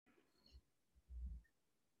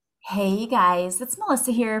Hey guys, it's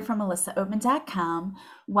Melissa here from melissaoatman.com.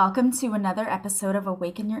 Welcome to another episode of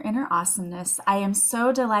Awaken Your Inner Awesomeness. I am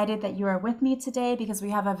so delighted that you are with me today because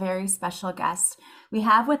we have a very special guest. We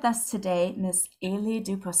have with us today Miss Ailey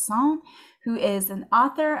Dupoisson, who is an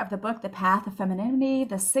author of the book The Path of Femininity,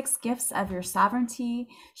 The Six Gifts of Your Sovereignty.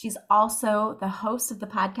 She's also the host of the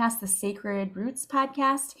podcast, The Sacred Roots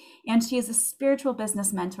Podcast, and she is a spiritual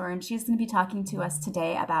business mentor. And she's going to be talking to us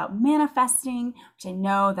today about manifesting, which I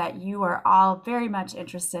know that you are all very much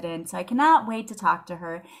interested in. So I cannot wait to talk to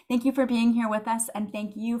her. Thank you for being here with us, and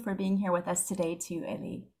thank you for being here with us today too,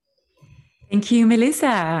 Eli. Thank you, Melissa.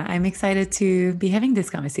 I'm excited to be having this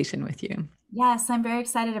conversation with you. Yes, I'm very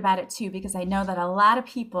excited about it too, because I know that a lot of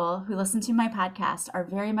people who listen to my podcast are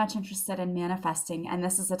very much interested in manifesting. And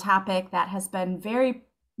this is a topic that has been very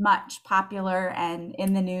much popular and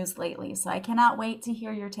in the news lately. So I cannot wait to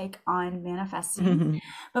hear your take on manifesting.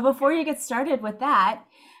 But before you get started with that,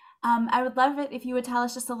 I would love it if you would tell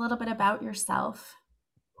us just a little bit about yourself.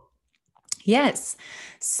 Yes.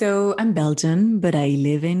 So I'm Belgian, but I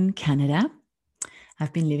live in Canada.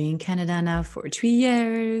 I've been living in Canada now for 3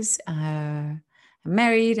 years. I'm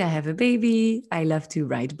married. I have a baby. I love to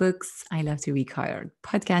write books. I love to record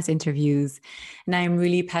podcast interviews. And I'm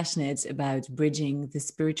really passionate about bridging the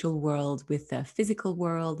spiritual world with the physical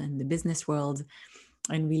world and the business world,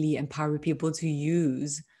 and really empower people to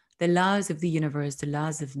use the laws of the universe, the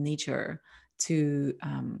laws of nature to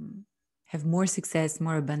have more success,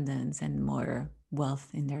 more abundance, and more wealth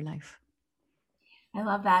in their life. I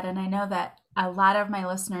love that. And I know that a lot of my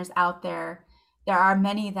listeners out there, there are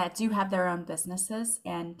many that do have their own businesses.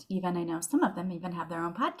 And even I know some of them even have their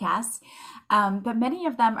own podcasts. But many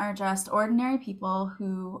of them are just ordinary people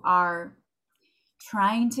who are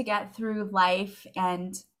trying to get through life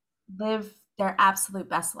and live their absolute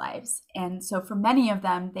best lives. And so for many of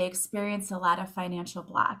them, they experience a lot of financial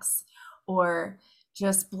blocks or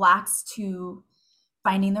just blocks to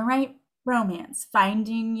finding the right romance,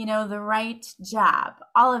 finding, the right job,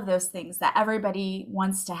 all of those things that everybody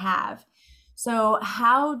wants to have. So,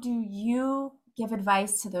 how do you give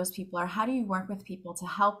advice to those people, or how do you work with people to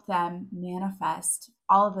help them manifest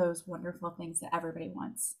all of those wonderful things that everybody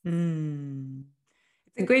wants? Mm.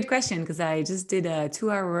 It's a great question because I just did a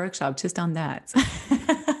 2 hour workshop just on that.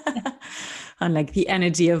 On like the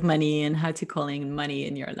energy of money and how to call in money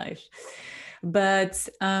in your life. But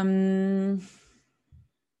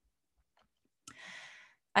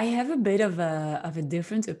I have a bit of a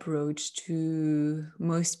different approach to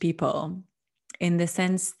most people, in the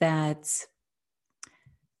sense that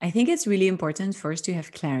I think it's really important first to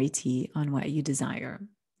have clarity on what you desire.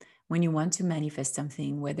 When you want to manifest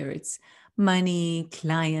something, whether it's money,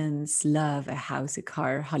 clients, love, a house, a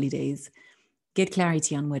car, holidays, get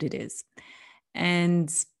clarity on what it is. And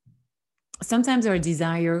sometimes our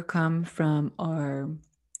desire come from our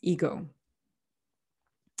ego,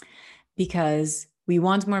 because we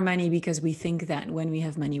want more money because we think that when we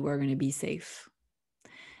have money, we're going to be safe.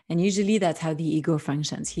 And usually that's how the ego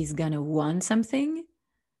functions. He's going to want something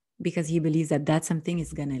because he believes that that something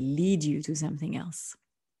is going to lead you to something else.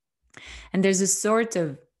 And there's a sort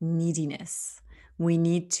of neediness. We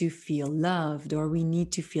need to feel loved, or we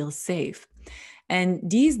need to feel safe. And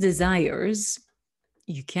these desires,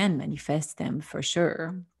 you can manifest them for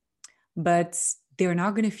sure, but they're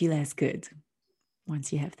not going to feel as good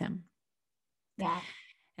once you have them. Yeah.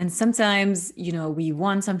 And sometimes, we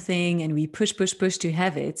want something and we push, push, push to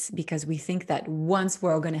have it because we think that once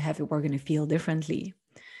we're going to have it, we're going to feel differently.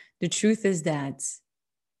 The truth is that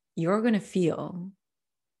you're going to feel,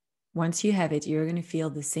 once you have it, you're going to feel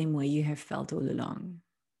the same way you have felt all along.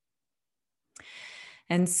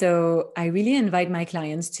 And so I really invite my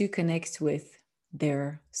clients to connect with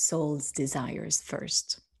their soul's desires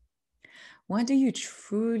first. What do you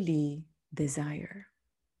truly desire?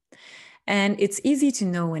 And it's easy to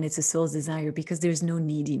know when it's a soul's desire because there's no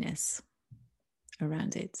neediness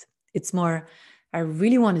around it. It's more, I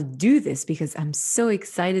really want to do this because I'm so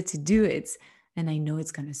excited to do it and I know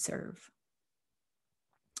it's going to serve.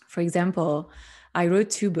 For example, I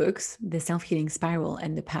wrote 2 books, The Self-Healing Spiral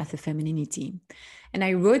and The Path of Femininity. And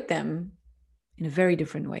I wrote them in a very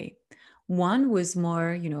different way. One was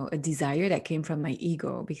more, a desire that came from my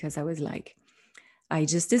ego, because I was like, I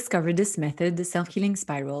just discovered this method, the self-healing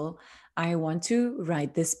spiral. I want to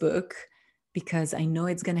write this book because I know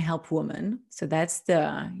it's going to help women. So that's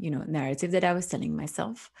the, narrative that I was telling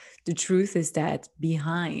myself. The truth is that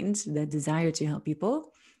behind the desire to help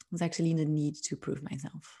people was actually the need to prove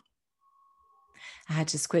myself. I had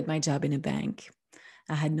just quit my job in a bank.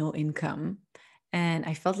 I had no income. And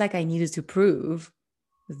I felt like I needed to prove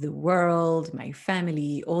the world, my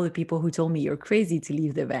family, all the people who told me you're crazy to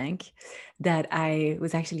leave the bank, that I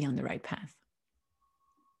was actually on the right path.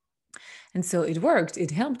 And so it worked,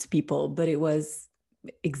 it helped people, but it was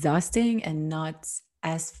exhausting and not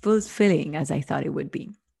as fulfilling as I thought it would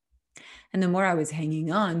be. And the more I was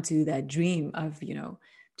hanging on to that dream of,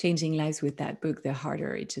 changing lives with that book, the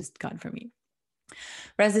harder it just got for me.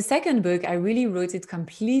 Whereas the second book, I really wrote it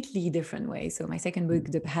completely different way. So my second book,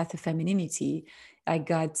 The Path of Femininity, I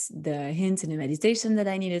got the hint in a meditation that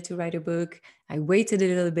I needed to write a book. I waited a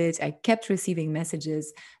little bit. I kept receiving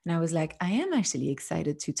messages. And I was like, I am actually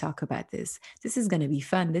excited to talk about this. This is going to be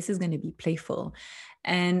fun. This is going to be playful.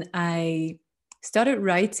 And I started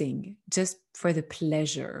writing just for the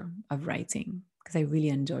pleasure of writing, because I really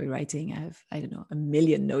enjoy writing. I have, I don't know, 1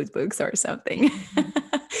 million notebooks or something.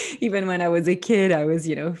 Even when I was a kid, I was,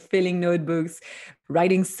 filling notebooks,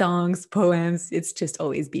 writing songs, poems. It's just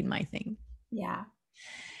always been my thing. Yeah.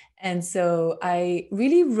 And so I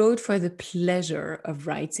really wrote for the pleasure of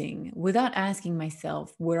writing without asking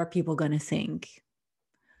myself, what are people going to think?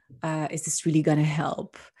 Is this really going to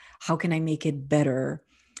help? How can I make it better?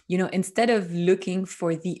 Instead of looking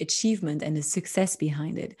for the achievement and the success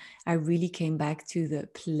behind it, I really came back to the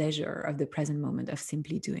pleasure of the present moment of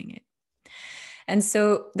simply doing it. And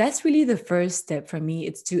so that's really the first step for me.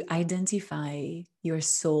 It's to identify your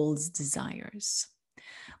soul's desires.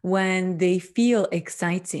 When they feel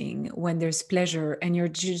exciting, when there's pleasure, and you're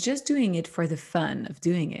just doing it for the fun of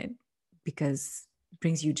doing it because it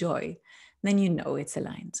brings you joy, then it's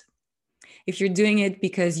aligned. If you're doing it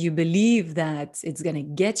because you believe that it's going to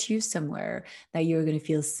get you somewhere, that you're going to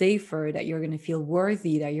feel safer, that you're going to feel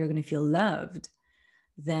worthy, that you're going to feel loved,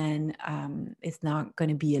 then it's not going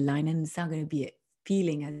to be aligned, and it's not going to be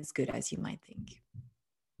feeling as good as you might think.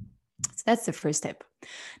 So that's the first step.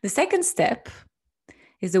 The second step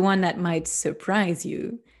is the one that might surprise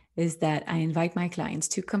you, is that I invite my clients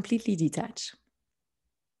to completely detach.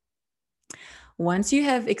 Once you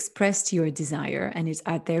have expressed your desire and it's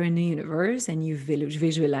out there in the universe and you've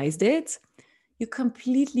visualized it, you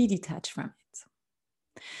completely detach from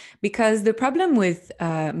it. Because the problem with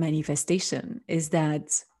manifestation is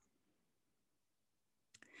that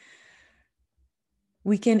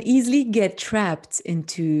we can easily get trapped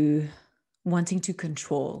into wanting to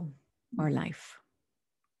control our life.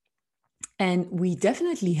 And we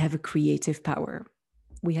definitely have a creative power.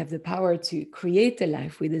 We have the power to create the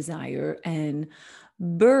life we desire and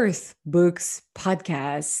birth books,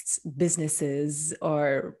 podcasts, businesses,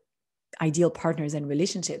 or ideal partners and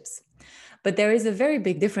relationships. But there is a very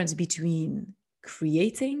big difference between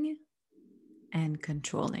creating and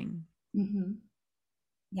controlling. Mm-hmm.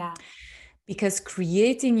 Yeah. Because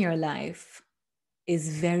creating your life is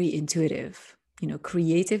very intuitive.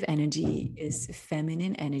 Creative energy is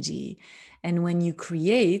feminine energy. And when you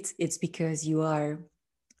create, it's because you are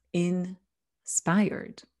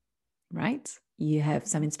inspired, right? You have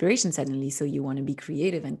some inspiration suddenly, so you want to be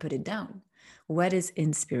creative and put it down. What is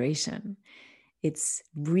inspiration? It's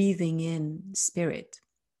breathing in spirit.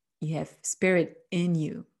 You have spirit in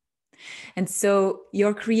you. And so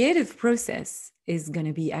your creative process is going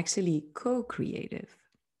to be actually co-creative.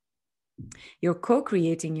 You're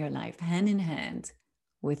co-creating your life hand in hand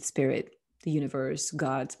with spirit, the universe,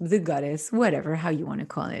 God, the goddess, whatever, how you want to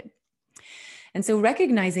call it. And so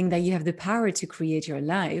recognizing that you have the power to create your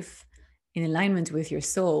life in alignment with your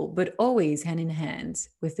soul, but always hand in hand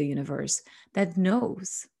with the universe that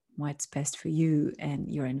knows what's best for you and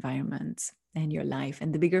your environment and your life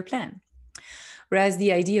and the bigger plan. Whereas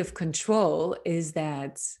the idea of control is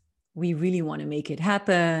that we really want to make it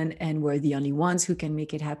happen and we're the only ones who can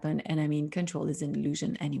make it happen. And I mean, control is an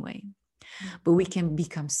illusion anyway. But we can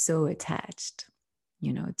become so attached,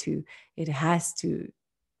 to it has to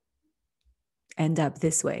end up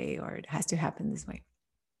this way or it has to happen this way.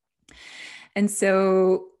 And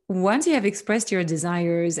so once you have expressed your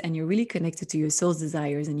desires and you're really connected to your soul's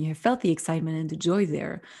desires and you have felt the excitement and the joy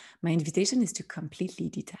there, my invitation is to completely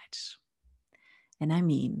detach. And I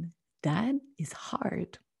mean, that is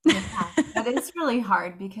hard. Yeah, that is really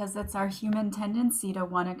hard because it's our human tendency to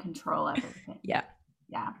want to control everything. Yeah.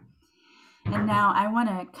 Yeah. And now I want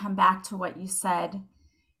to come back to what you said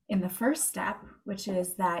in the first step, which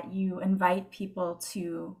is that you invite people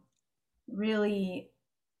to really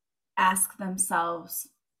ask themselves,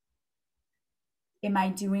 am I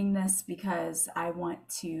doing this because I want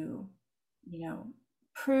to,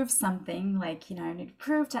 prove something, like, I need to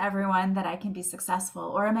prove to everyone that I can be successful?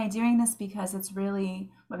 Or am I doing this because it's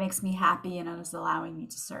really what makes me happy and is allowing me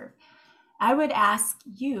to serve? I would ask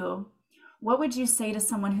you, what would you say to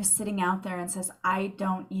someone who's sitting out there and says, I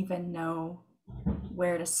don't even know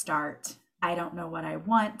where to start? I don't know what I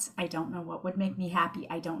want. I don't know what would make me happy.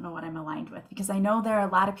 I don't know what I'm aligned with, because I know there are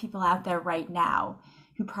a lot of people out there right now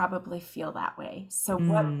who probably feel that way. So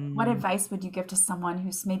what Mm. advice would you give to someone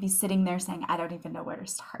who's maybe sitting there saying, I don't even know where to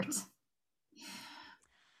start?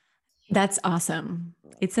 That's awesome.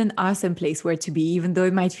 It's an awesome place where to be, even though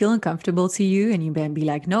it might feel uncomfortable to you. And you might be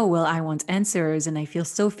like, no, well, I want answers and I feel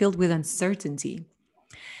so filled with uncertainty.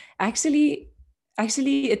 Actually,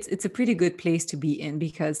 it's a pretty good place to be in,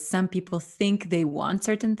 because some people think they want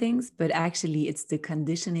certain things, but actually it's the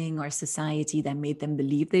conditioning or society that made them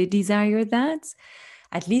believe they desire that.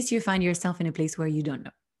 At least you find yourself in a place where you don't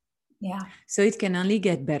know. Yeah. So it can only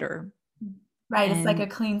get better. Right. It's like a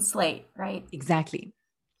And clean slate, right? exactly.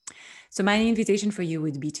 So my invitation for you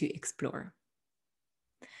would be to explore.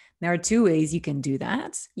 There are two ways you can do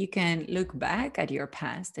that. You can look back at your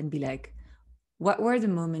past and be like, what were the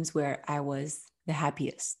moments where I was the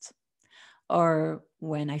happiest? Or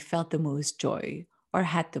when I felt the most joy or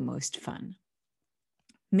had the most fun?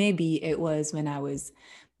 Maybe it was when I was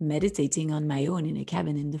meditating on my own in a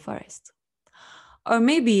cabin in the forest. Or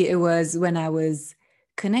maybe it was when I was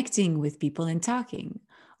connecting with people and talking.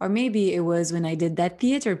 Or maybe it was when I did that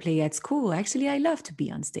theater play at school. Actually, I love to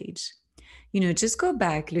be on stage. Just go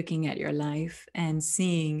back looking at your life and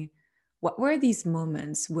seeing what were these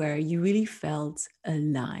moments where you really felt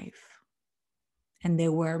alive. And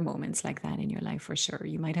there were moments like that in your life for sure.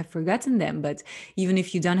 You might have forgotten them, but even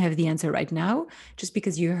if you don't have the answer right now, just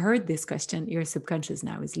because you heard this question, your subconscious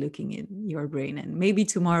now is looking in your brain. And maybe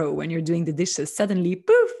tomorrow, when you're doing the dishes, suddenly,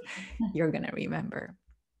 poof, you're going to remember.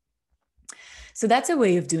 So that's a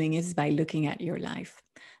way of doing it, is by looking at your life.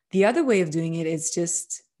 The other way of doing it is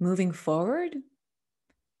just moving forward,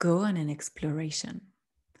 go on an exploration.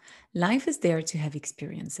 Life is there to have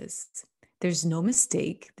experiences. There's no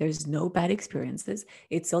mistake, there's no bad experiences.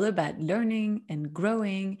 It's all about learning and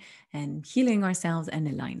growing and healing ourselves and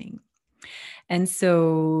aligning. And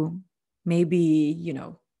so maybe,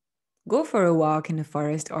 go for a walk in the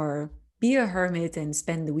forest, or be a hermit and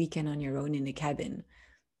spend the weekend on your own in a cabin.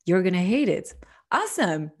 You're going to hate it.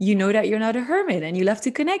 Awesome. You know that you're not a hermit and you love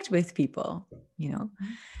to connect with people, you know.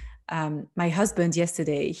 My husband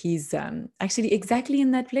yesterday, he's actually exactly in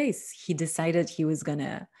that place. He decided he was going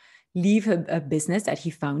to leave a business that he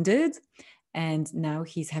founded. And now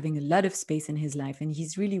he's having a lot of space in his life, and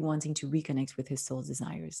he's really wanting to reconnect with his soul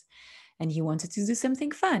desires. And he wanted to do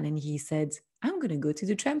something fun. And he said, I'm going to go to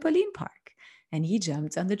the trampoline park. And he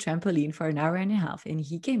jumped on the trampoline for an hour and a half. And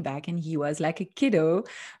he came back and he was like a kiddo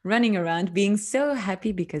running around, being so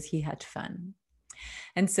happy because he had fun.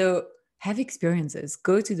 And so have experiences,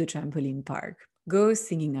 go to the trampoline park, go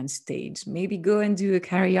singing on stage, maybe go and do a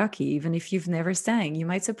karaoke, even if you've never sang, you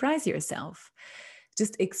might surprise yourself.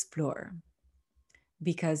 Just explore,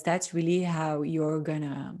 because that's really how you're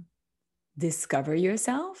gonna discover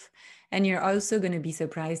yourself. And you're also going to be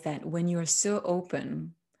surprised that when you're so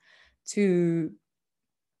open to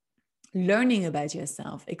learning about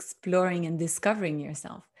yourself, exploring and discovering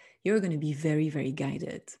yourself, you're going to be very, very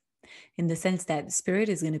guided, in the sense that spirit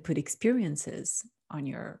is going to put experiences on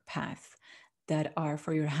your path that are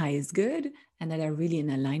for your highest good and that are really in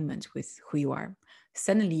alignment with who you are.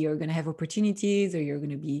 Suddenly you're going to have opportunities, or you're going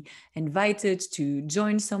to be invited to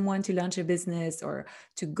join someone to launch a business, or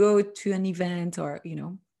to go to an event, or,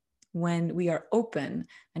 when we are open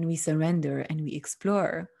and we surrender and we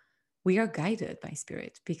explore, we are guided by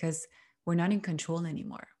spirit, because we're not in control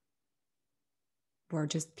anymore. We're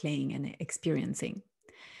just playing and experiencing.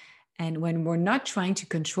 And when we're not trying to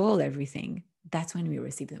control everything, that's when we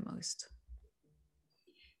receive the most.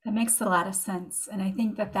 That makes a lot of sense. And I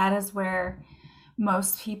think that that is where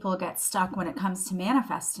most people get stuck when it comes to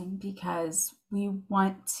manifesting, because we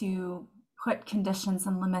want to put conditions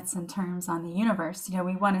and limits and terms on the universe.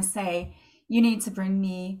 We want to say, you need to bring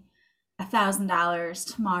me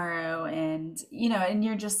 $1,000 tomorrow, and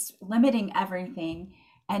you're just limiting everything,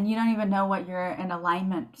 and you don't even know what you're in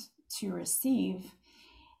alignment to receive.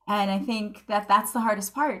 And I think that that's the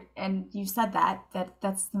hardest part. And you said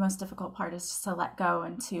that's the most difficult part, is just to let go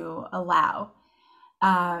and to allow.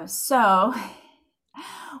 So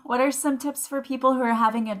what are some tips for people who are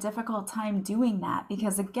having a difficult time doing that?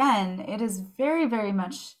 Because again, it is very, very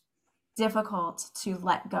much difficult to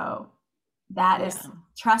let go. That is,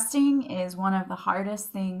 trusting is one of the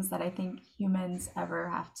hardest things that I think humans ever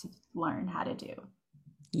have to learn how to do.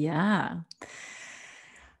 Yeah.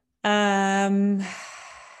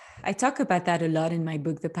 I talk about that a lot in my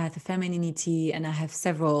book, The Path of Femininity, and I have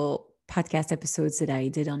several podcast episodes that I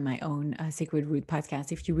did on my own Sacred Root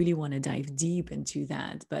podcast, if you really want to dive deep into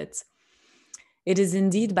that. But it is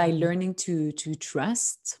indeed by learning to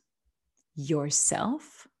trust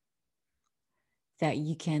yourself that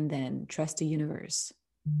you can then trust the universe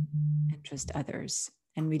and trust others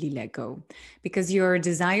and really let go. Because your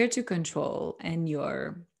desire to control and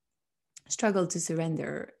your struggle to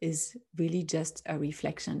surrender is really just a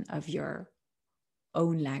reflection of your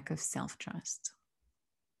own lack of self-trust.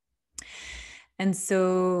 And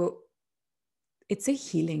so it's a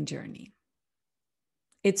healing journey.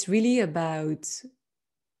 It's really about,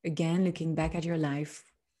 again, looking back at your life.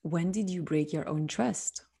 When did you break your own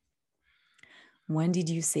trust? When did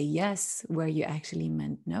you say yes where you actually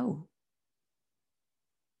meant no?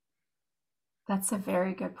 That's a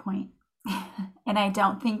very good point. And I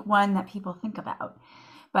don't think one that people think about,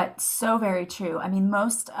 but so very true. I mean,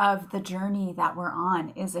 most of the journey that we're on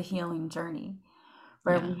is a healing journey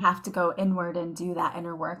where Yeah. we have to go inward and do that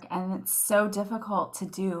inner work. And it's so difficult to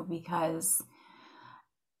do because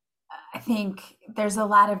I think there's a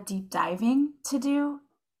lot of deep diving to do.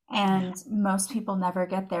 And most people never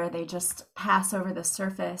get there. They just pass over the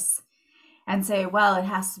surface and say, well, it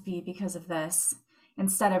has to be because of this,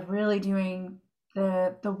 instead of really doing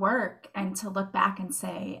the work and to look back and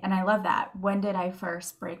say, and I love that, when did I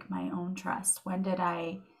first break my own trust? When did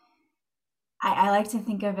I like to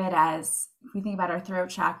think of it as, if we think about our throat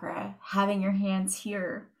chakra, having your hands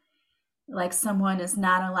here, like someone is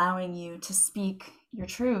not allowing you to speak your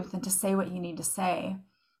truth and to say what you need to say.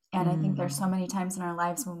 And I think there's so many times in our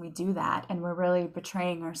lives when we do that, and we're really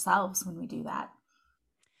betraying ourselves when we do that.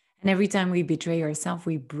 And every time we betray ourselves,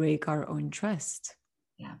 we break our own trust.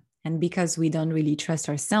 Yeah. And because we don't really trust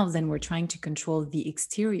ourselves, then we're trying to control the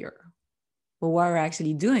exterior. But what we're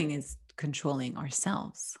actually doing is controlling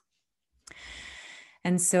ourselves.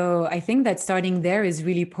 And so I think that starting there is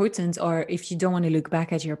really potent. Or if you don't want to look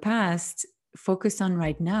back at your past, focus on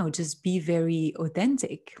right now. Just be very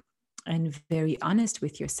authentic and very honest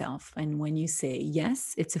with yourself. And when you say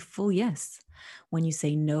yes, it's a full yes. When you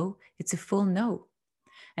say no, it's a full no.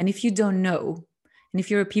 And if you don't know, and if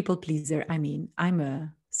you're a people pleaser, I mean, I'm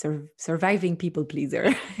a surviving people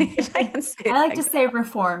pleaser. I like to say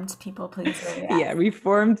reformed people pleaser. Yeah. Yeah,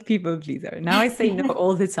 reformed people pleaser. Now I say no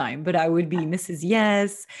all the time, but I would be Mrs.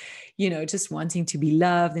 Yes, just wanting to be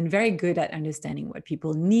loved and very good at understanding what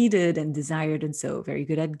people needed and desired. And so very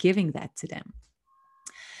good at giving that to them.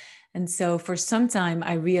 And so for some time,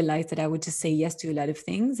 I realized that I would just say yes to a lot of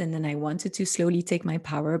things. And then I wanted to slowly take my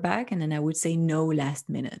power back. And then I would say no last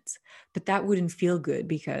minute. But that wouldn't feel good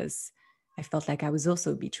because I felt like I was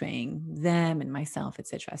also betraying them and myself,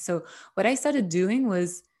 etc. So what I started doing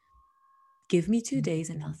was give me 2 days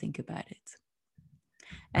and I'll think about it.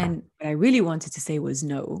 And what I really wanted to say was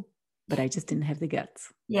no, but I just didn't have the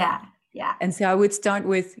guts. Yeah. Yeah. And so I would start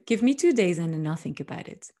with give me 2 days and then I'll think about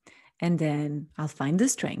it. And then I'll find the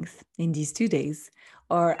strength in these 2 days,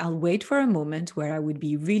 or I'll wait for a moment where I would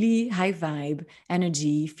be really high vibe,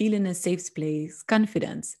 energy, feel in a safe place,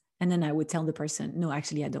 confidence. And then I would tell the person, no,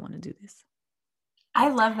 actually, I don't want to do this. I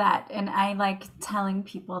love that. And I like telling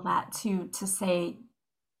people that too, to say,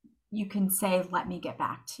 you can say, let me get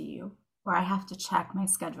back to you, or I have to check my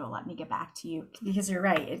schedule, let me get back to you. Because you're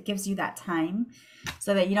right, it gives you that time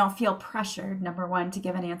so that you don't feel pressured, number one, to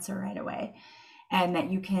give an answer right away, and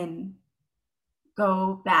that you can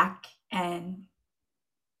go back and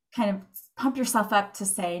kind of pump yourself up to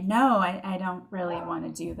say, no, I don't really want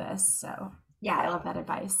to do this. So yeah, I love that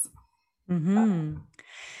advice. Mm-hmm.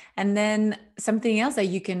 And then something else that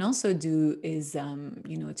you can also do is,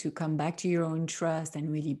 to come back to your own trust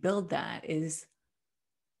and really build that is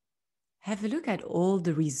have a look at all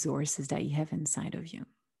the resources that you have inside of you.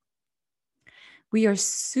 We are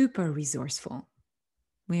super resourceful.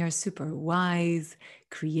 We are super wise,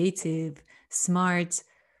 creative, smart,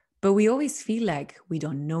 but we always feel like we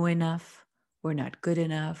don't know enough, we're not good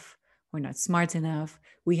enough, we're not smart enough,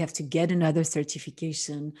 we have to get another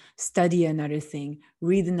certification, study another thing,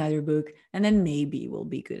 read another book, and then maybe we'll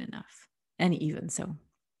be good enough. And even so.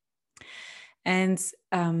 And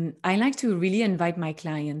I like to really invite my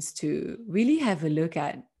clients to really have a look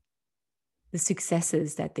at the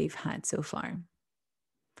successes that they've had so far.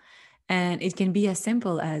 And it can be as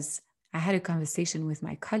simple as I had a conversation with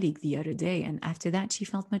my colleague the other day, and after that, she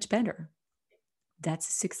felt much better. That's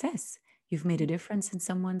a success. You've made a difference in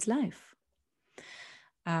someone's life.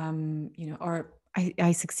 Or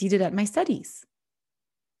I succeeded at my studies.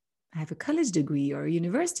 I have a college degree or a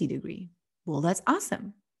university degree. Well, that's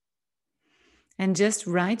awesome. And just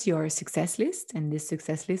write your success list, and this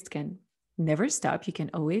success list can never stop. You can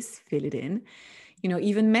always fill it in.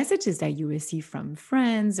 Even messages that you receive from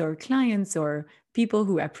friends or clients or people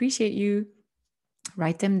who appreciate you,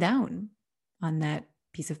 write them down on that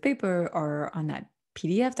piece of paper or on that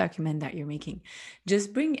PDF document that you're making.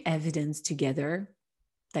 Just bring evidence together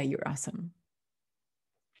that you're awesome.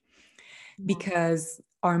 Yeah. because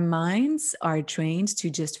our minds are trained to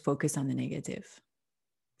just focus on the negative.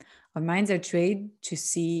 Our minds are trained to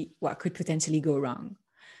see what could potentially go wrong.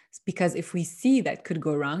 Because if we see that could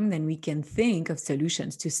go wrong, then we can think of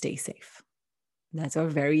solutions to stay safe. That's our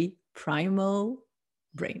very primal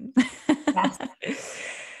brain. Yes.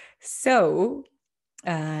 So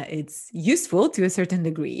it's useful to a certain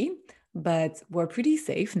degree, but we're pretty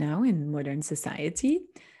safe now in modern society.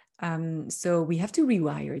 So we have to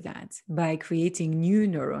rewire that by creating new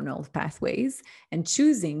neuronal pathways and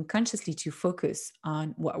choosing consciously to focus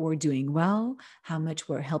on what we're doing well, how much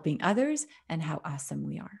we're helping others, and how awesome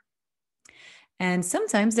we are. And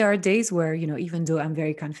sometimes there are days where, even though I'm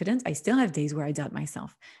very confident, I still have days where I doubt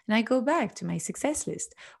myself. And I go back to my success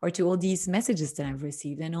list or to all these messages that I've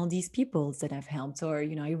received and all these people that I've helped. Or,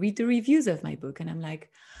 I read the reviews of my book and I'm like,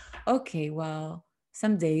 okay, well,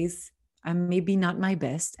 some days I'm maybe not my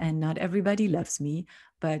best and not everybody loves me,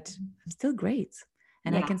 but I'm still great.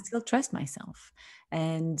 And I Yeah. can still trust myself.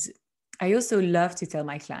 And I also love to tell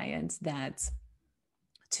my clients that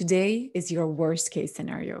today is your worst case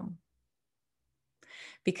scenario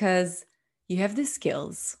because you have the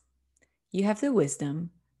skills, you have the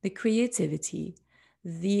wisdom, the creativity,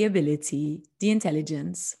 the ability, the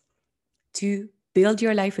intelligence to build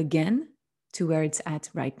your life again to where it's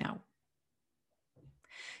at right now.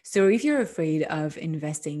 So if you're afraid of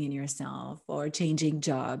investing in yourself or changing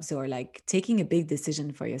jobs or like taking a big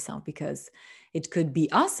decision for yourself, because it could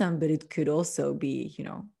be awesome, but it could also be,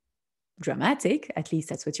 dramatic, at least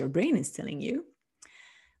that's what your brain is telling you.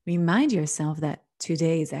 Remind yourself that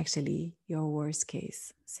today is actually your worst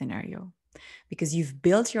case scenario because you've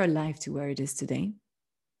built your life to where it is today.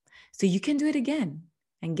 So you can do it again.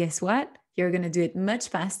 And guess what? You're going to do it much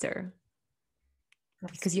faster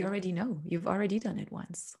because you already know. You've already done it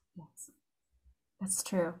once. Yes, that's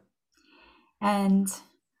true. And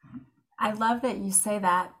I love that you say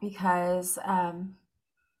that because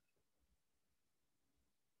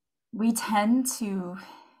we tend to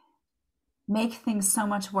make things so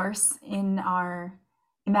much worse in our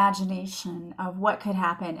imagination of what could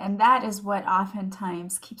happen. And that is what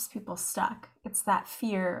oftentimes keeps people stuck. It's that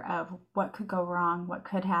fear of what could go wrong, what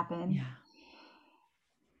could happen. Yeah.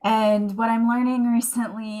 And what I'm learning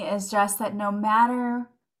recently is just that no matter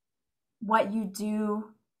what you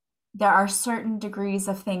do, there are certain degrees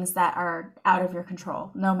of things that are out of your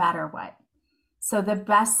control, no matter what. So the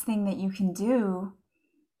best thing that you can do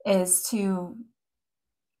is to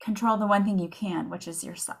control the one thing you can, which is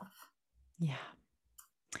yourself. Yeah.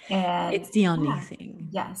 And It's the only yeah, thing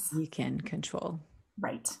yes, you can control.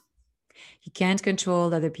 right. You can't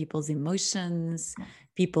control other people's emotions,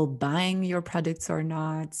 people buying your products or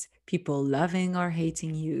not, people loving or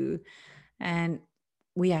hating you. And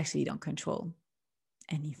we actually don't control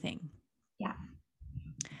anything. Yeah.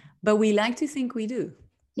 But we like to think we do.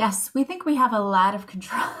 Yes, we think we have a lot of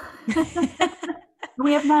control.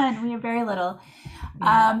 We have none. We have very little.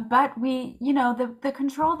 Yeah. But the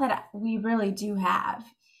control that we really do have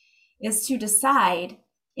is to decide,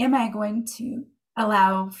 am I going to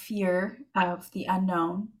allow fear of the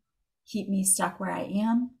unknown keep me stuck where I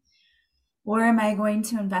am? Or am I going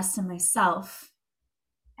to invest in myself?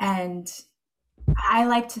 And I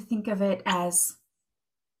like to think of it as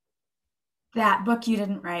that book you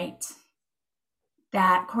didn't write,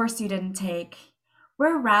 that course you didn't take.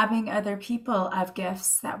 We're robbing other people of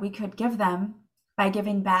gifts that we could give them by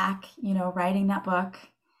giving back, writing that book.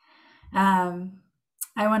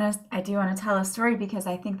 I do want to tell a story because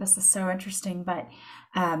I think this is so interesting. But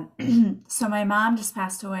so my mom just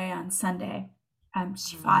passed away on Sunday.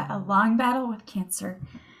 She fought a long battle with cancer,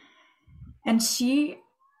 and she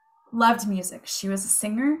loved music. She was a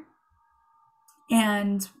singer.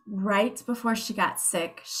 And right before she got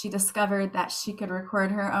sick, she discovered that she could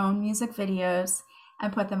record her own music videos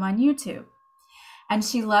and put them on YouTube. And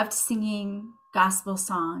she loved singing gospel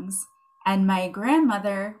songs. And my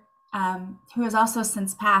grandmother, who has also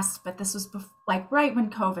since passed, but this was right when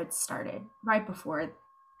COVID started, right before.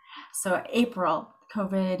 So April,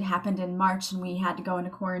 COVID happened in March and we had to go into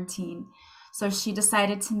quarantine. So she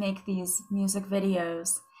decided to make these music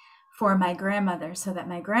videos for my grandmother so that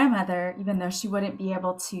my grandmother, even though she wouldn't be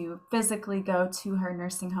able to physically go to her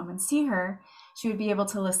nursing home and see her, she would be able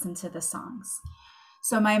to listen to the songs.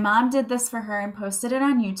 So my mom did this for her and posted it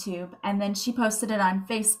on YouTube, and then she posted it on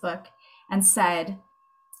Facebook and said,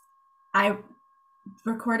 I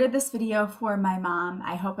recorded this video for my mom.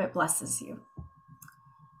 I hope it blesses you.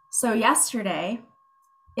 So yesterday,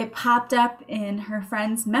 it popped up in her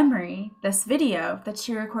friend's memory, this video that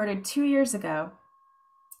she recorded 2 years ago.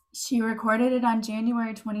 She recorded it on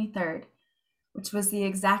January 23rd, which was the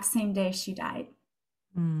exact same day she died.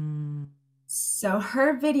 Mm. So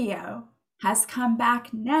her video has come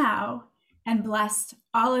back now and blessed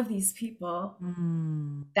all of these people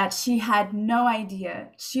Mm. that she had no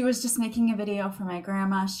idea. She was just making a video for my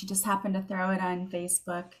grandma. She just happened to throw it on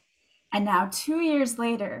Facebook. And now, 2 years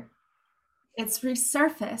later, it's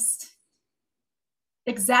resurfaced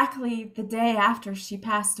exactly the day after she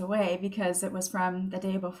passed away, because it was from the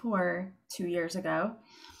day before 2 years ago.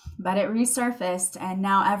 But it resurfaced, and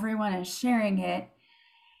now everyone is sharing it.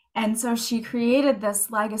 And so she created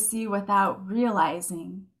this legacy without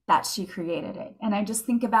realizing that she created it. And I just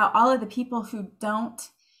think about all of the people who don't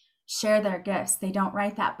share their gifts. They don't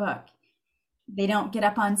write that book. They don't get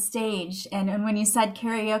up on stage. And when you said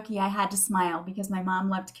karaoke, I had to smile because my mom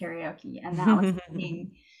loved karaoke. And that was the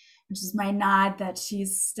thing, which is my nod that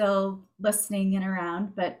she's still listening and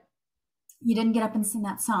around. But you didn't get up and sing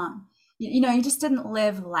that song. You just didn't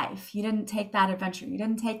live life. You didn't take that adventure. You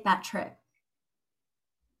didn't take that trip.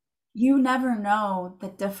 You never know the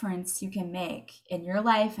difference you can make in your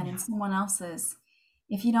life and in someone else's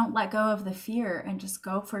if you don't let go of the fear and just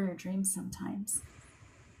go for your dreams sometimes.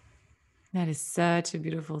 That is such a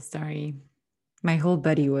beautiful story. My whole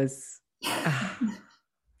body was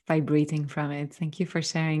vibrating from it. Thank you for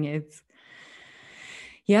sharing it.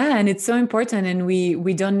 Yeah, and it's so important, and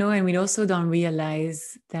we don't know, and we also don't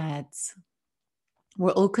realize that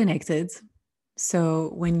we're all connected.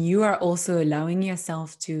 So when you are also allowing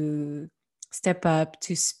yourself to step up,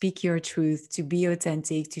 to speak your truth, to be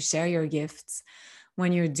authentic, to share your gifts,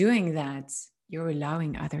 when you're doing that, you're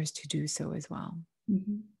allowing others to do so as well.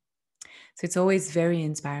 Mm-hmm. So it's always very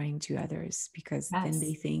inspiring to others, because then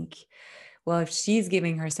they think, well, if she's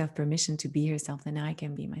giving herself permission to be herself, then I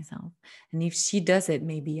can be myself. And if she does it,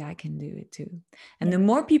 maybe I can do it too. And the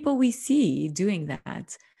more people we see doing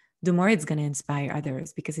that, the more it's going to inspire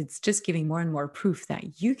others, because it's just giving more and more proof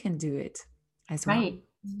that you can do it as well. Right.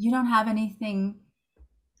 You don't have anything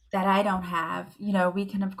that I don't have. We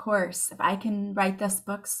can, of course, if I can write this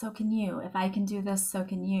book, so can you. If I can do this, so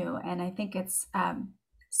can you. And I think it's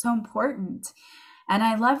so important. And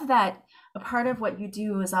I love that a part of what you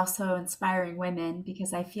do is also inspiring women,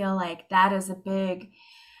 because I feel like that is a big,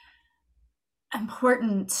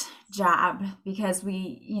 important job, because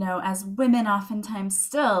we, as women, oftentimes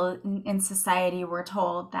still in society, we're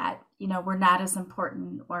told that, we're not as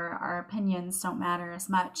important, or our opinions don't matter as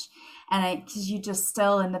much. And because you just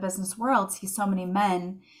still in the business world see so many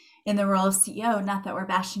men in the role of CEO, not that we're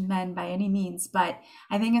bashing men by any means, but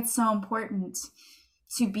I think it's so important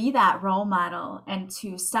to be that role model and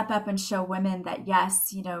to step up and show women that,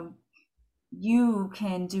 yes, you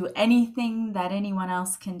can do anything that anyone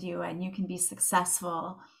else can do, and you can be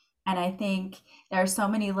successful. And I think there are so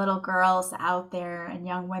many little girls out there and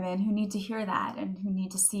young women who need to hear that, and who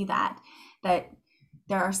need to see that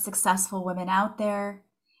there are successful women out there,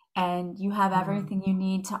 and you have everything you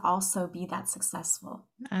need to also be that successful.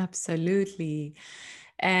 Absolutely.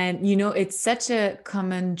 And it's such a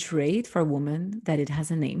common trait for women that it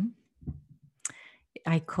has a name.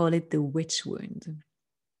 I call it the witch wound.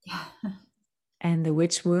 Yeah. And the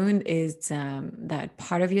witch wound is that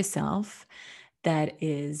part of yourself that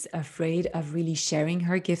is afraid of really sharing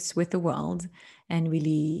her gifts with the world, and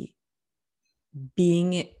really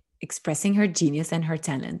expressing her genius and her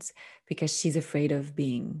talents, because she's afraid of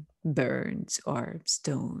being burned or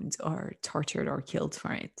stoned or tortured or killed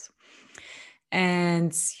for it.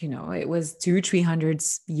 And, it was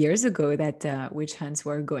 200-300 years ago that witch hunts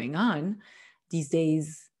were going on. These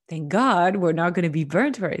days, thank God, we're not going to be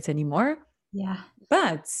burned for it anymore. Yeah.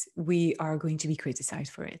 But we are going to be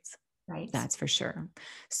criticized for it. Right. That's for sure.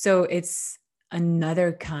 So it's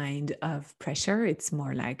another kind of pressure. It's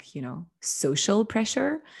more like, social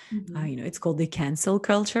pressure. Mm-hmm. It's called the cancel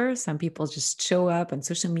culture. Some people just show up on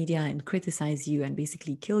social media and criticize you and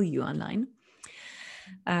basically kill you online.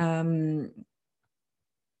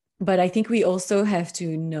 But I think we also have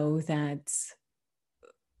to know that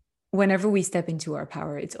whenever we step into our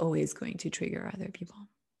power, it's always going to trigger other people.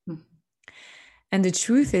 Mm-hmm. And the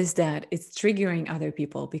truth is that it's triggering other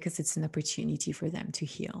people because it's an opportunity for them to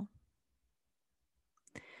heal.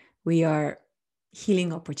 We are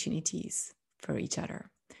healing opportunities for each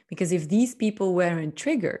other. Because if these people weren't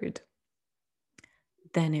triggered,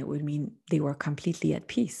 then it would mean they were completely at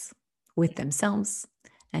peace with themselves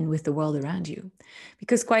and with the world around you.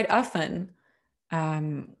 Because quite often,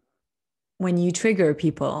 when you trigger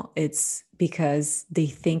people, it's because they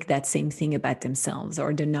think that same thing about themselves,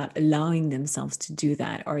 or they're not allowing themselves to do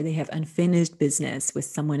that, or they have unfinished business with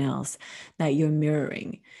someone else that you're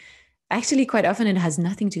mirroring. Actually, quite often it has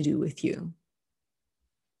nothing to do with you,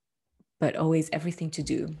 but always everything to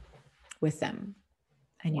do with them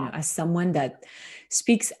And, Yeah. as someone that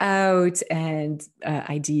speaks out, and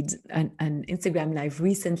I did an Instagram live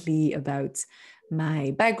recently about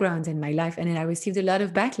my background and my life, and then I received a lot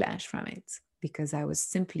of backlash from it because I was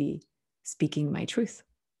simply speaking my truth.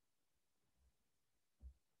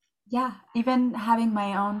 Yeah. Even having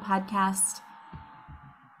my own podcast,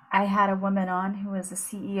 I had a woman on who was a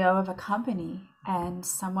CEO of a company, and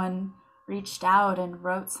someone reached out and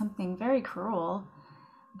wrote something very cruel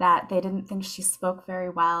that they didn't think she spoke very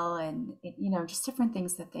well, and just different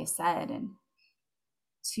things that they said. And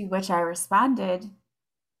to which I responded,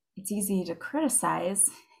 it's easy to criticize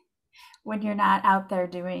when you're not out there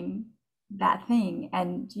doing that thing.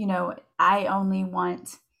 And I only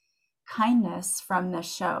want kindness from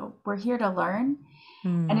this show. We're here to learn.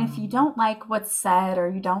 And if you don't like what's said or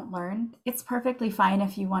you don't learn, it's perfectly fine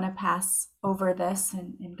if you want to pass over this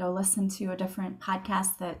and go listen to a different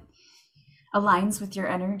podcast that aligns with your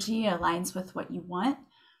energy, aligns with what you want.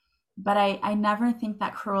 But I never think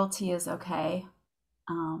that cruelty is okay.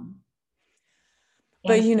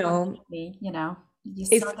 But And you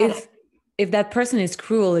still if get it. if that person is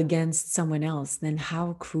cruel against someone else, then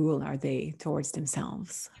how cruel are they towards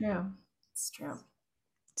themselves? True. It's true.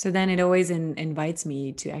 So then it always invites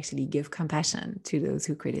me to actually give compassion to those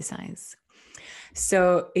who criticize.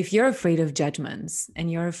 So if you're afraid of judgments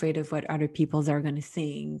and you're afraid of what other people are going to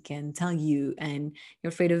think and tell you, and you're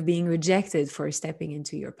afraid of being rejected for stepping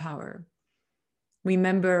into your power,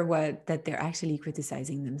 remember that they're actually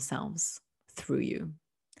criticizing themselves through you,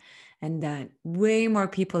 and that way more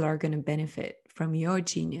people are going to benefit from your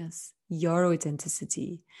genius, your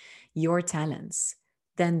authenticity, your talents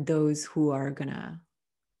than those who are going to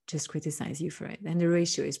just criticize you for it. And the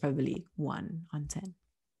ratio is probably 1:10.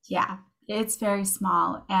 Yeah, it's very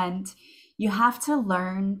small. And you have to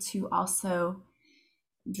learn to also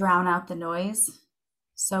drown out the noise.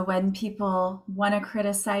 So when people want to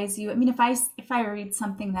criticize you, I mean, if I read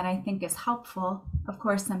something that I think is helpful, of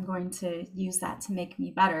course I'm going to use that to make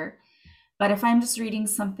me better. But if I'm just reading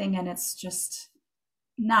something and it's just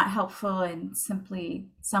not helpful and simply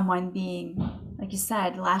someone being, like you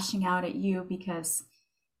said, lashing out at you because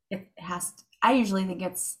I usually think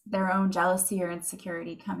it's their own jealousy or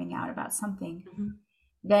insecurity coming out about something,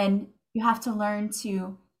 then you have to learn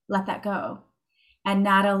to let that go and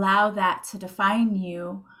not allow that to define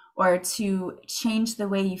you or to change the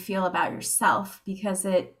way you feel about yourself, because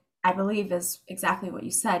it, I believe, is exactly what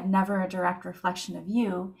you said, never a direct reflection of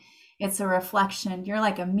you. It's a reflection. You're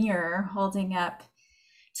like a mirror holding up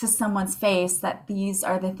to someone's face that these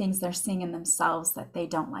are the things they're seeing in themselves that they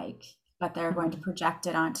don't like, but they're going to project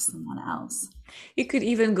it onto someone else. You could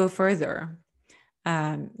even go further.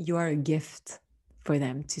 You are a gift for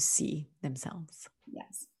them to see themselves.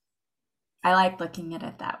 Yes. I like looking at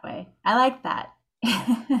it that way. I like that.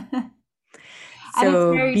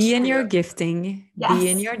 So be in true. your gifting, be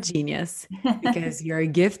in your genius, because you're a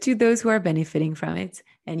gift to those who are benefiting from it,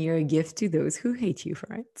 and you're a gift to those who hate you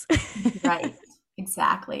for it. Right.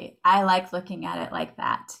 Exactly. I like looking at it like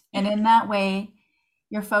that. And in that way,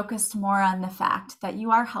 you're focused more on the fact that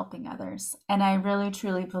you are helping others. And I really,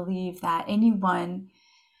 truly believe that anyone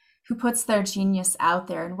who puts their genius out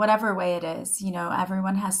there in whatever way it is,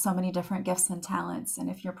 everyone has so many different gifts and talents. And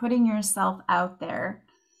if you're putting yourself out there,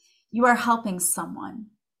 you are helping someone.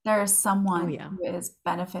 There is someone who is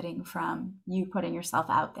benefiting from you putting yourself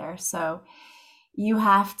out there. So you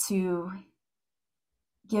have to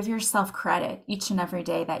give yourself credit each and every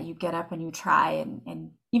day that you get up and you try.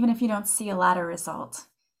 And even if you don't see a lot of result,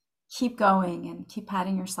 keep going and keep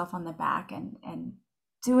patting yourself on the back and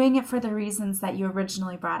doing it for the reasons that you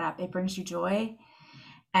originally brought up. It brings you joy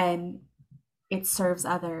and it serves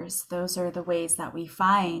others. Those are the ways that we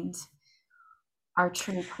find our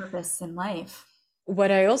true purpose in life.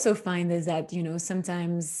 What I also find is that,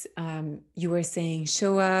 sometimes you were saying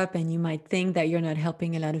show up, and you might think that you're not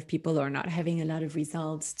helping a lot of people or not having a lot of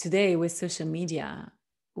results. Today with social media,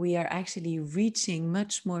 we are actually reaching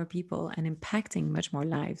much more people and impacting much more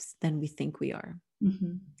lives than we think we are.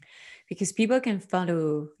 Mm-hmm. Because people can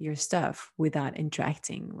follow your stuff without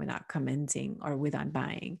interacting, without commenting, or without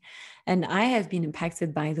buying. And I have been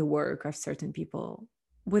impacted by the work of certain people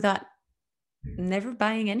without never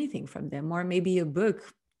buying anything from them, or maybe a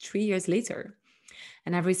book 3 years later.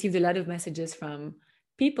 And I've received a lot of messages from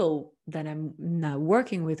people that I'm now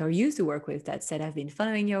working with or used to work with that said, I've been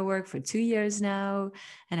following your work for 2 years now,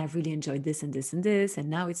 and I've really enjoyed this and this and this.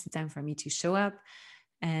 And now it's the time for me to show up.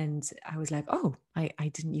 And I was like, oh,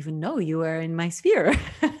 I didn't even know you were in my sphere.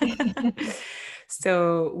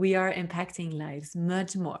 So we are impacting lives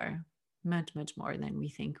much more than we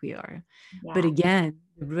think we are. Yeah. But again,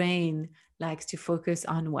 the brain likes to focus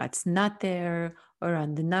on what's not there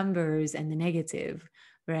around the numbers and the negative,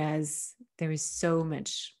 whereas there is so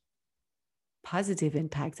much positive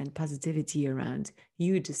impact and positivity around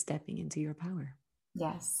you just stepping into your power.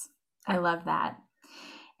 Yes, I love that.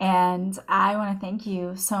 And I want to thank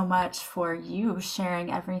you so much for you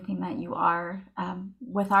sharing everything that you are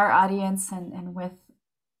with our audience and with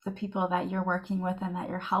the people that you're working with and that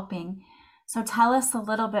you're helping. So tell us a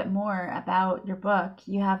little bit more about your book.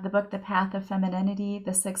 You have the book, The Path of Femininity,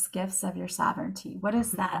 The Six Gifts of Your Sovereignty. What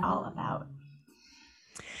is that all about?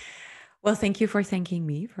 Well, thank you for thanking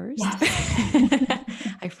me first. Yes.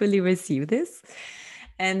 I fully receive this.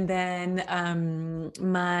 And then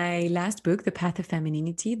my last book, The Path of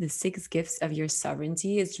Femininity, The Six Gifts of Your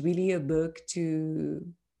Sovereignty, is really a book to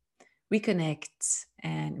reconnect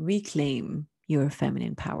and reclaim your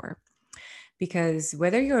feminine power. Because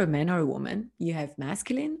whether you're a man or a woman, you have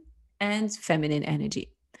masculine and feminine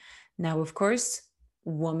energy. Now, of course,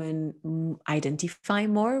 women identify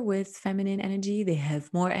more with feminine energy. They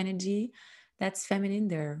have more energy that's feminine.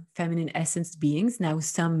 They're feminine essence beings. Now,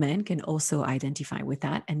 some men can also identify with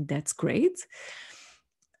that, and that's great.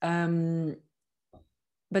 But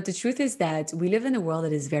the truth is that we live in a world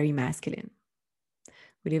that is very masculine.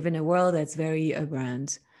 We live in a world that's very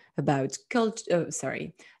about culture,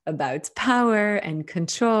 about power and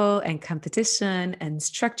control and competition and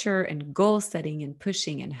structure and goal setting and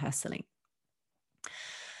pushing and hustling.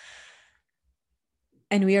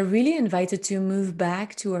 And we are really invited to move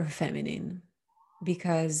back to our feminine,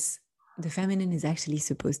 because the feminine is actually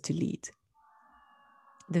supposed to lead.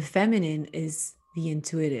 The feminine is the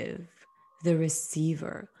intuitive, the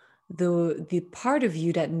receiver, the part of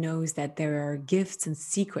you that knows that there are gifts and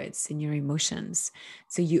secrets in your emotions.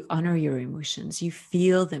 So you honor your emotions, you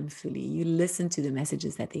feel them fully, you listen to the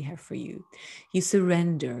messages that they have for you, you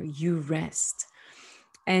surrender, you rest.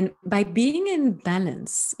 And by being in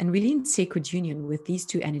balance and really in sacred union with these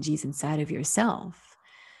two energies inside of yourself,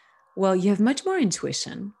 well, you have much more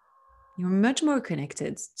intuition. You're much more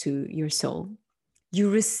connected to your soul. You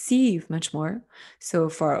receive much more. So,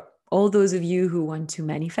 for all those of you who want to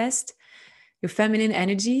manifest, your feminine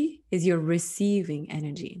energy is your receiving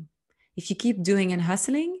energy. If you keep doing and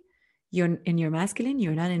hustling, you're in your masculine,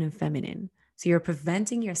 you're not in a feminine. So, you're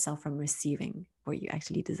preventing yourself from receiving what you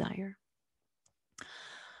actually desire.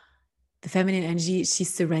 The feminine energy,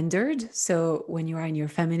 she's surrendered. So when you are in your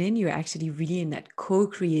feminine, you're actually really in that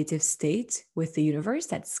co-creative state with the universe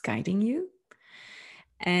that's guiding you.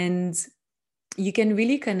 And you can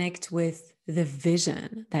really connect with the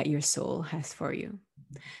vision that your soul has for you.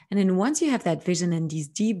 And then once you have that vision and these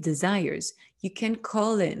deep desires, you can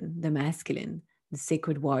call in the masculine, the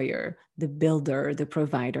sacred warrior, the builder, the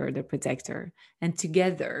provider, the protector. And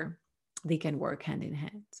together they can work hand in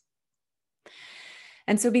hand.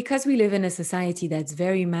 And so, because we live in a society that's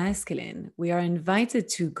very masculine, we are invited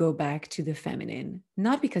to go back to the feminine,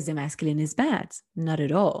 not because the masculine is bad, not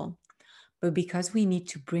at all, but because we need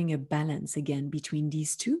to bring a balance again between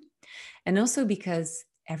these two. And also because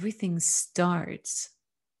everything starts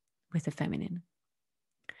with the feminine.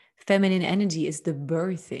 Feminine energy is the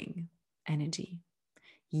birthing energy.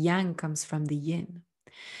 Yang comes from the yin.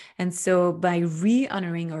 And so, by re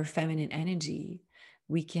honoring our feminine energy,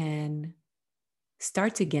 we can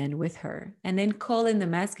start again with her and then call in the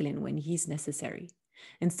masculine when he's necessary,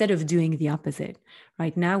 instead of doing the opposite.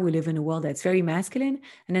 Right now, we live in a world that's very masculine,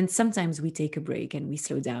 and then sometimes we take a break and we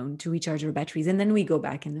slow down to recharge our batteries, and then we go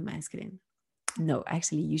back in the masculine. No,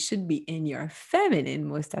 actually, you should be in your feminine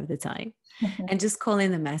most of the time and just call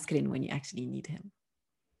in the masculine when you actually need him.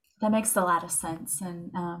 That makes a lot of sense.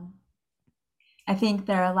 And I think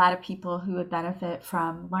there are a lot of people who would benefit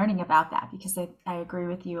from learning about that, because I agree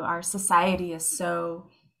with you. Our society is so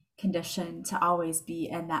conditioned to always be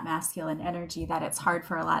in that masculine energy that it's hard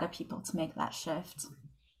for a lot of people to make that shift.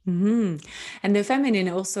 Mm-hmm. And the feminine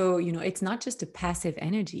also, it's not just a passive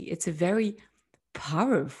energy, it's a very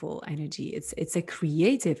powerful energy. It's a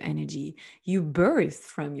creative energy. You birth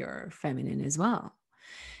from your feminine as well.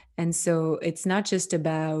 And so it's not just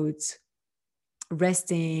about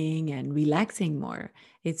resting and relaxing more.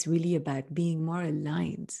 It's really about being more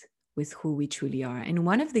aligned with who we truly are. And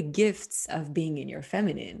one of the gifts of being in your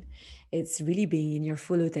feminine, it's really being in your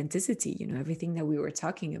full authenticity, everything that we were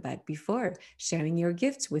talking about before, sharing your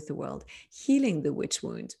gifts with the world, healing the witch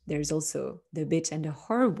wound. There's also the bitch and the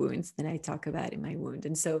whore wounds that I talk about in my wound.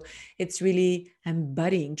 And so it's really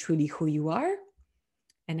embodying truly who you are.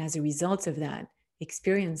 And as a result of that,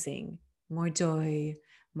 experiencing more joy,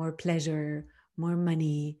 more pleasure, more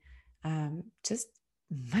money, just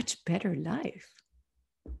much better life.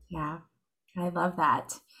 Yeah, I love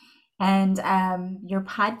that. And your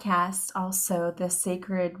podcast, also the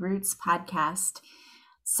Sacred Roots podcast,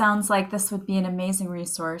 sounds like this would be an amazing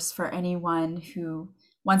resource for anyone who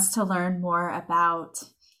wants to learn more about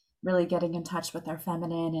really getting in touch with their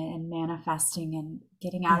feminine and manifesting and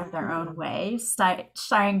getting out of their own way,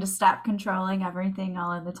 starting to stop controlling everything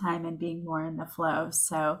all of the time and being more in the flow.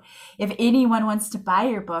 So if anyone wants to buy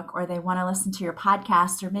your book, or they want to listen to your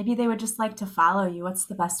podcast, or maybe they would just like to follow you, what's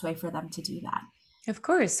the best way for them to do that? Of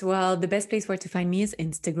course. Well, the best place where to find me is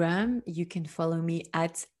Instagram. You can follow me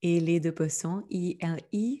at Ele de Posson,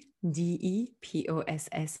 ELEDEPOSSON,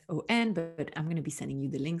 but I'm going to be sending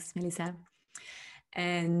you the links, Melissa.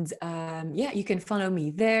 And yeah, you can follow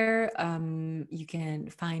me there. You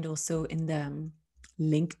can find also in the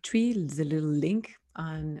link tree, the little link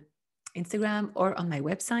on Instagram or on my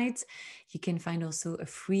website, you can find also a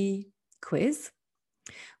free quiz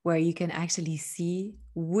where you can actually see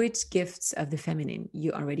which gifts of the feminine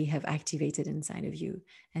you already have activated inside of you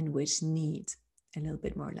and which need a little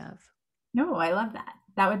bit more love. No, I love that.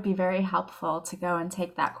 That would be very helpful to go and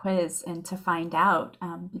take that quiz and to find out,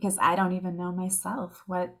 because I don't even know myself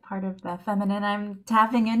what part of the feminine I'm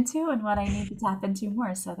tapping into and what I need to tap into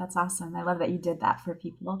more. So that's awesome. I love that you did that for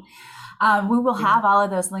people. We will have all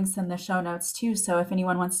of those links in the show notes too. So if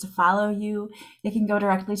anyone wants to follow you, they can go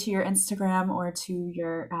directly to your Instagram or to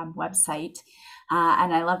your website.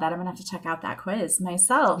 And I love that. I'm going to have to check out that quiz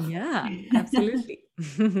myself. Yeah, absolutely.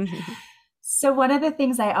 So one of the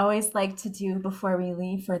things I always like to do before we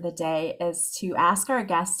leave for the day is to ask our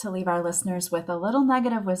guests to leave our listeners with a little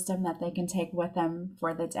nugget of wisdom that they can take with them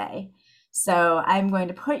for the day. So I'm going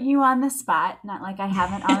to put you on the spot, not like I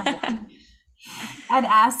haven't already, and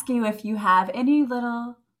ask you if you have any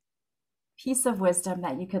little piece of wisdom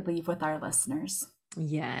that you could leave with our listeners.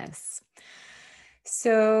 Yes.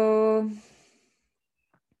 So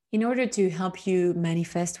in order to help you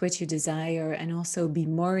manifest what you desire and also be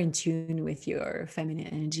more in tune with your feminine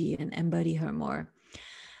energy and embody her more,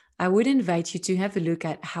 I would invite you to have a look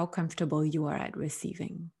at how comfortable you are at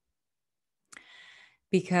receiving.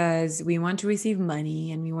 Because we want to receive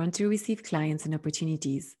money and we want to receive clients and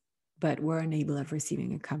opportunities, but we're unable of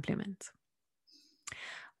receiving a compliment.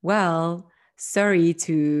 Well, sorry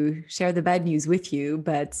to share the bad news with you,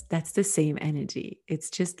 but that's the same energy.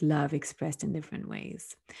 It's just love expressed in different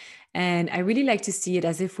ways. And I really like to see it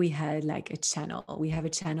as if we had like a channel. We have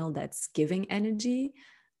a channel that's giving energy,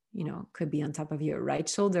 could be on top of your right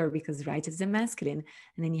shoulder because right is the masculine.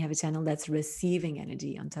 And then you have a channel that's receiving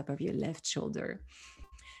energy on top of your left shoulder.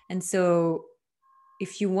 And so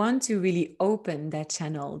if you want to really open that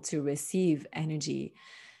channel to receive energy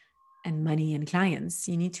and money and clients,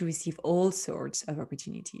 you need to receive all sorts of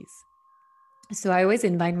opportunities. So I always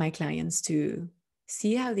invite my clients to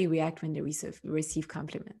see how they react when they receive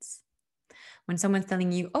compliments. When someone's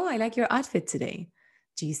telling you, oh, I like your outfit today,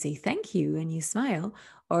 do you say thank you and you smile?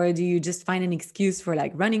 Or do you just find an excuse for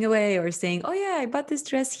like running away or saying, oh yeah, I bought this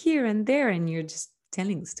dress here and there, and you're just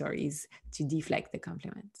telling stories to deflect the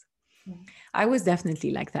compliments? Yeah. I was definitely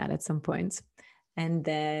like that at some point. And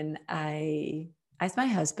then I asked my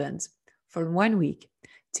husband for 1 week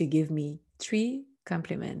to give me 3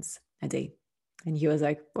 compliments a day. And he was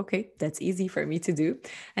like, okay, that's easy for me to do.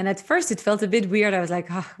 And at first it felt a bit weird. I was like,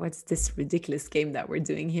 what's this ridiculous game that we're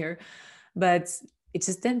doing here? But it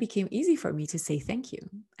just then became easy for me to say thank you.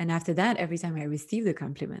 And after that, every time I received a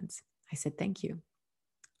compliment, I said thank you.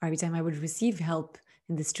 Or every time I would receive help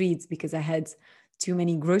in the streets because I had too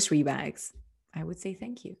many grocery bags, I would say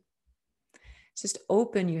thank you. Just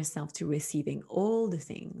open yourself to receiving all the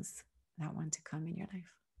things that want to come in your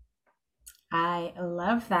life. I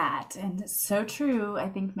love that. And it's so true. I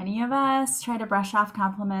think many of us try to brush off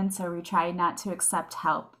compliments, or we try not to accept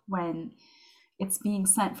help when it's being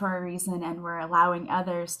sent for a reason, and we're allowing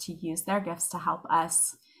others to use their gifts to help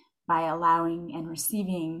us by allowing and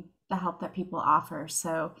receiving the help that people offer.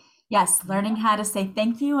 So yes, learning how to say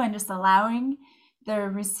thank you and just allowing the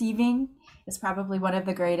receiving is probably one of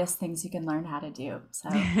the greatest things you can learn how to do. So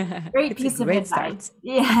great piece of advice. Start.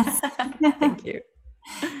 Yes. Thank you.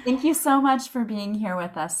 Thank you so much for being here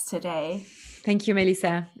with us today. Thank you,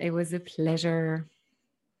 Melissa. It was a pleasure.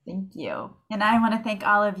 Thank you. And I want to thank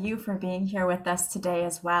all of you for being here with us today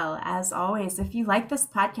as well. As always, if you like this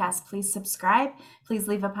podcast, please subscribe. Please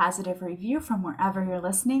leave a positive review from wherever you're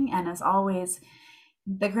listening. And as always,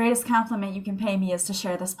 The greatest compliment you can pay me is to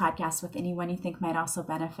share this podcast with anyone you think might also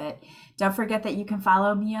benefit. Don't forget that you can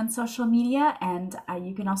follow me on social media, and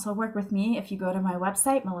you can also work with me if you go to my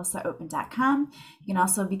website, melissaoatman.com. You can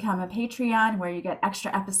also become a Patreon, where you get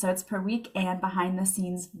extra episodes per week and behind the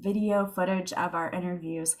scenes video footage of our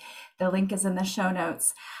interviews. The link is in the show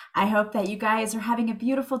notes. I hope that you guys are having a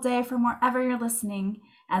beautiful day from wherever you're listening.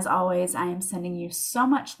 As always, I am sending you so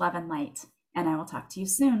much love and light, and I will talk to you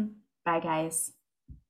soon. Bye, guys.